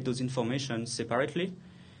validate those information separately,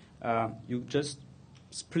 you just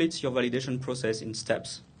split your validation process in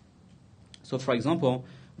steps. So for example,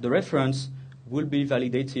 the reference will be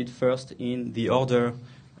validated first in the order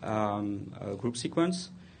group sequence.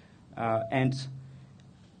 And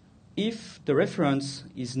if the reference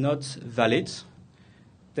is not valid,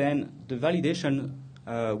 then the validation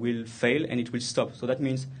will fail and it will stop. So that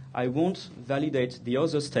means I won't validate the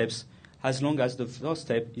other steps as long as the first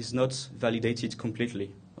step is not validated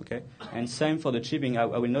completely. Okay? And same for the shipping. I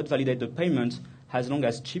will not validate the payment as long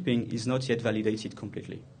as shipping is not yet validated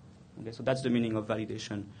completely. Okay? So that's the meaning of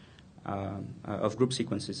validation of group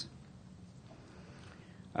sequences.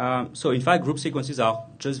 So in fact, group sequences are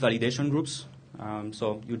just validation groups.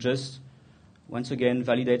 So you just, once again,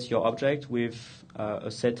 validate your object with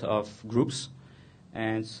a set of groups,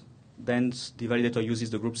 and then the validator uses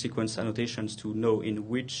the group sequence annotations to know in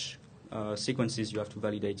which sequences you have to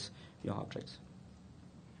validate your object.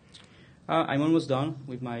 I'm almost done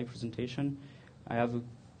with my presentation. I have a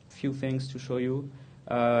few things to show you.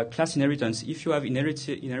 Class inheritance. If you have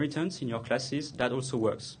inheritance in your classes, that also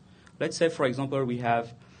works. Let's say, for example, we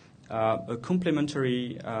have a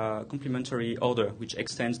complementary order which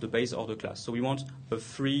extends the base order class. So we want a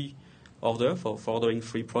free order for ordering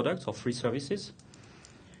free products or free services.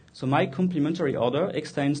 So my complementary order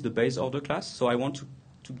extends the base order class. So I want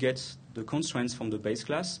to get the constraints from the base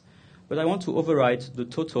class, but I want to override the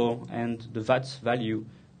total and the VAT value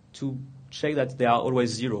to check that they are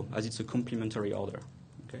always 0, as it's a complementary order.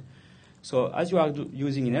 Okay? So as you are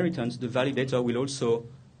using inheritance, the validator will also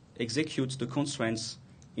execute the constraints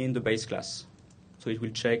in the base class. So it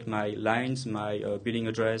will check my lines, my billing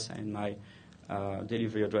address, and my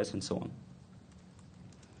delivery address, and so on.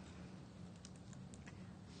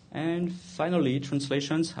 And finally,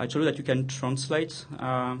 translations. I told you that you can translate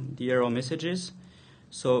the error messages.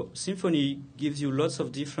 So Symfony gives you lots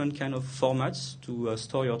of different kind of formats to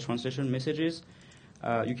store your translation messages.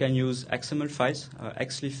 You can use XML files,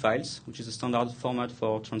 XLIF files, which is a standard format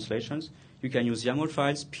for translations. You can use YAML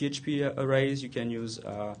files, PHP arrays. You can use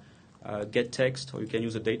getText, or you can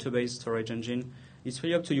use a database storage engine. It's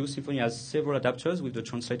really up to you. Symfony has several adapters with the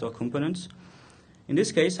translator components. In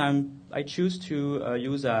this case, I choose to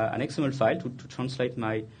use an XML file to translate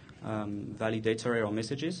my validator error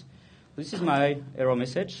messages. This is my error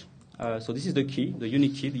message. So this is the key, the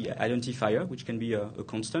unique key, the identifier, which can be a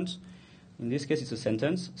constant. In this case, it's a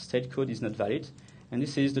sentence. State code is not valid. And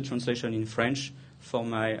this is the translation in French for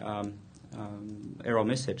my error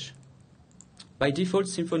message. By default,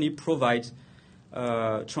 Symfony provides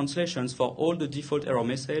translations for all the default error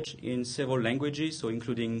message in several languages, so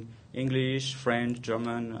including English, French,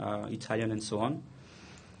 German, Italian, and so on.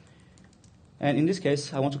 And in this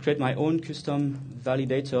case, I want to create my own custom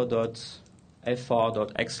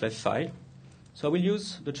validator.fr.xlef file. So I will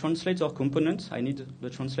use the translator component. I need the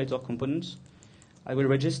translator component. I will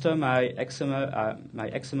register my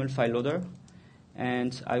XML file loader,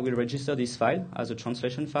 and I will register this file as a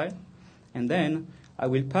translation file. And then I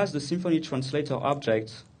will pass the Symfony translator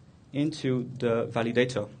object into the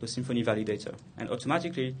validator, the Symfony validator. And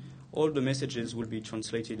automatically, all the messages will be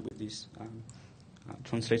translated with this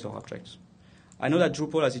translator object. I know that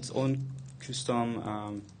Drupal has its own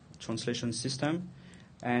custom translation system.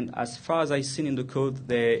 And as far as I've seen in the code,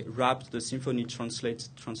 they wrapped the Symfony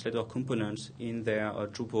translator component in their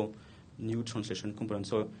Drupal new translation component.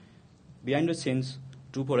 So behind the scenes,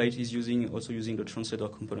 Drupal 8 is also using the translator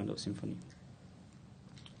component of Symfony.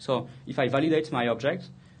 So if I validate my object,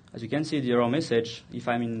 as you can see the error message, if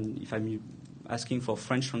I'm asking for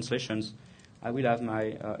French translations, I will have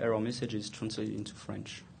my error messages translated into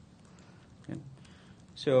French. Okay.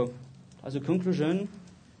 So as a conclusion,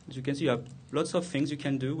 as you can see, you have lots of things you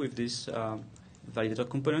can do with this validator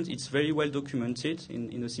component. It's very well documented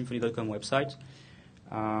in the Symfony.com website.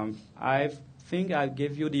 I think I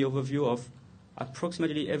gave you the overview of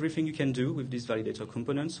approximately everything you can do with this validator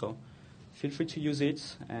component. So feel free to use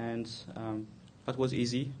it. And that was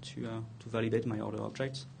easy to validate my order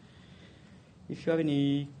objects. If you have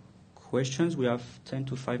any questions, we have 10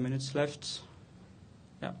 to 5 minutes left.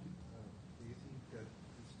 Yeah. Do you think that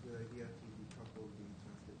it's a good idea to decouple the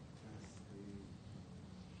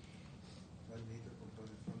validator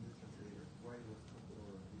component from the translator? Why was coupled,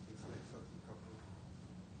 or is it like something coupled?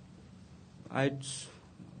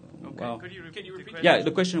 Well, Could you repeat the question? yeah,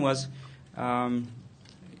 the question was,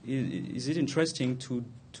 is it interesting to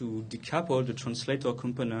decouple the translator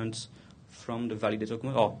component from the validator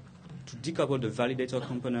component, or to decouple the validator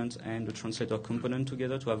component and the translator component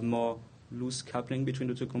together to have more loose coupling between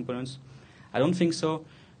the two components? I don't think so.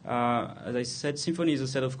 As I said, Symfony is a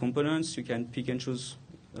set of components. You can pick and choose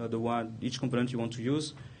each component you want to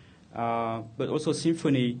use. But also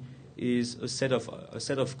Symfony is a set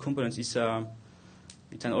of components. It's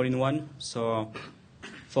an all-in-one. So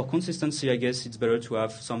for consistency, I guess it's better to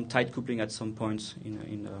have some tight coupling at some point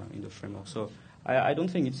in the framework. So I don't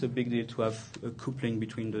think it's a big deal to have a coupling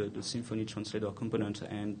between the Symfony translator component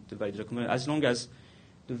and the validator component, as long as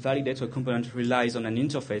the validator component relies on an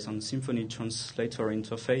interface, on Symfony translator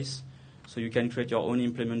interface. So you can create your own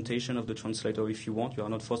implementation of the translator if you want. You are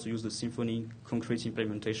not forced to use the Symfony concrete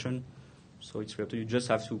implementation. So it's real. You just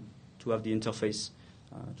have to have the interface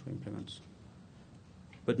to implement.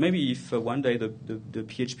 But maybe if one day the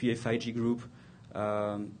PHP FIG group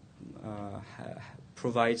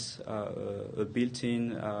provides a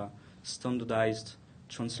built-in standardized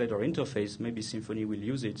translator interface, maybe Symfony will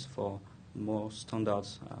use it for more standard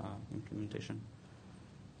implementation.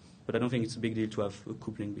 But I don't think it's a big deal to have a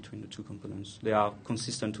coupling between the two components. They are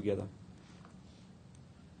consistent together.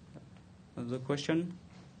 Another question?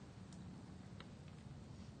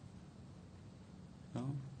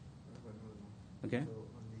 No? Okay. So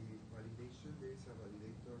on the validation, there is a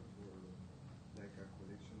validator for like a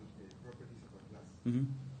collection of the properties of a class. Mm-hmm.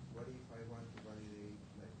 What if I want to validate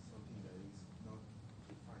like something that is not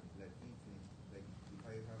defined, like infinite? Like if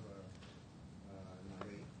I have an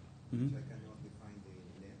array, Mm-hmm. which I cannot define the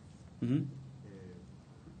length, Mm-hmm.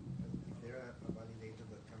 Is there a validator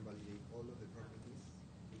that can validate all of the properties?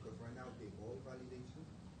 Because right now, the all validation,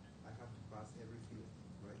 I have to pass every field,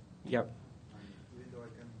 right? Yep. And even though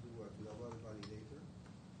I can do a global validator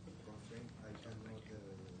constraint, I cannot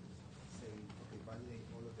say, okay, validate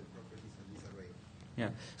all of the properties in this array.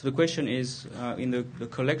 Yeah. So the question is, in the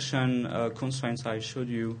collection constraints I showed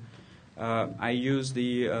you, I use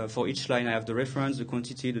for each line I have the reference, the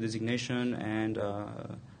quantity, the designation, and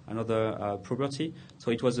another property.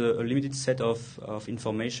 So it was a limited set of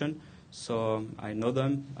information. So I know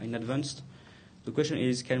them in advance. The question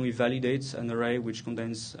is, can we validate an array which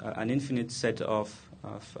contains an infinite set of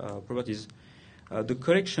properties? The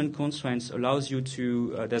collection constraints allows you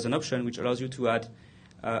to, there's an option which allows you to add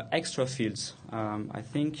extra fields. I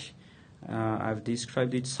think I've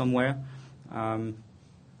described it somewhere.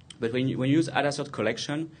 But when you use add assert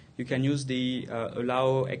collection, you can use the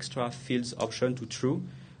allow extra fields option to true,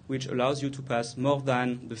 which allows you to pass more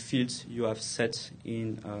than the fields you have set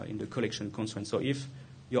in the collection constraint. So if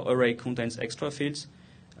your array contains extra fields,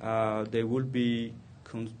 they will be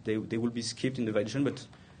skipped in the validation, but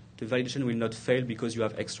the validation will not fail because you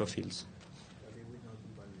have extra fields. But they will not be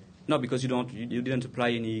validated. No, because you didn't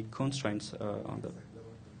apply any constraints on them.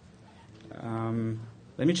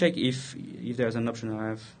 Let me check if there's an option. I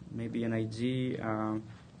have maybe an ID,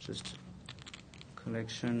 just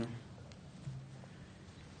collection.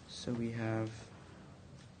 So we have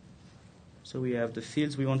the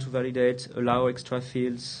fields we want to validate, allow extra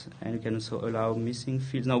fields, and you can also allow missing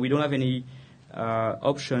fields. Now we don't have any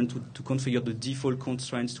option to configure the default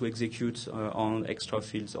constraints to execute on extra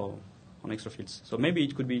fields or on extra fields. So maybe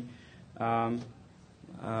it could be an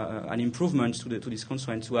improvement to this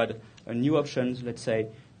constraint to add a new option, let's say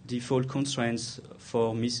default constraints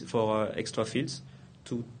for extra fields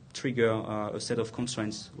to trigger a set of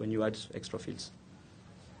constraints when you add extra fields.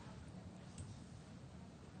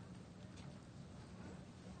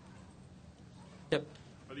 Yep.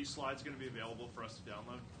 Are these slides going to be available for us to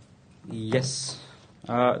download? Yes.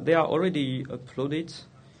 They are already uploaded.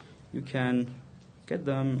 You can get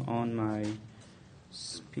them on my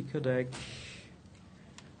speaker deck.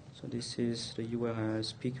 So this is the URL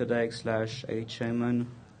speaker deck/hhamon.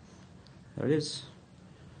 There it is.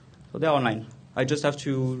 So they are online. I just have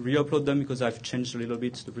to re-upload them because I've changed a little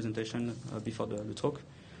bit the presentation before the talk.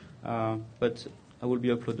 But I will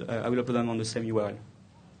upload them on the same URL.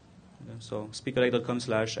 So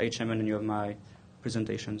speakerdeck.com/hhamon, and you have my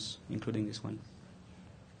presentations, including this one.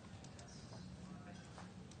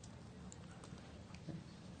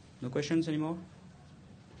 No questions anymore?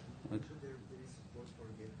 So there is support for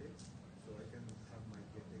gettext, so I can have my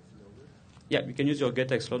gettext loader. Yeah, you can use your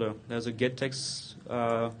gettext loader. There's a gettext.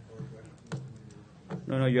 Or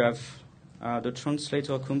No, you have the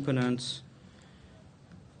translator component.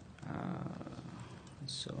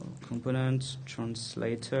 So component,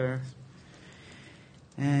 translator,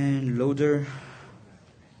 and loader.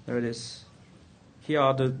 There it is. Here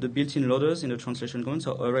are the built-in loaders in the translation component.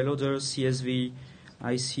 So array loader, CSV,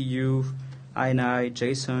 ICU, INI,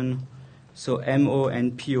 JSON. So MO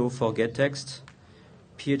and PO for gettext.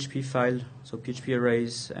 PHP file, so PHP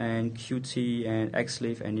arrays, and Qt and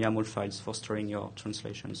xlib and YAML files for storing your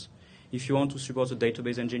translations. If you want to support a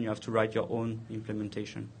database engine, you have to write your own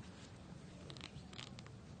implementation.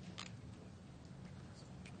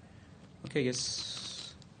 Okay,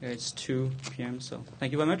 yes, it's 2 p.m., so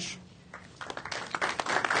thank you very much.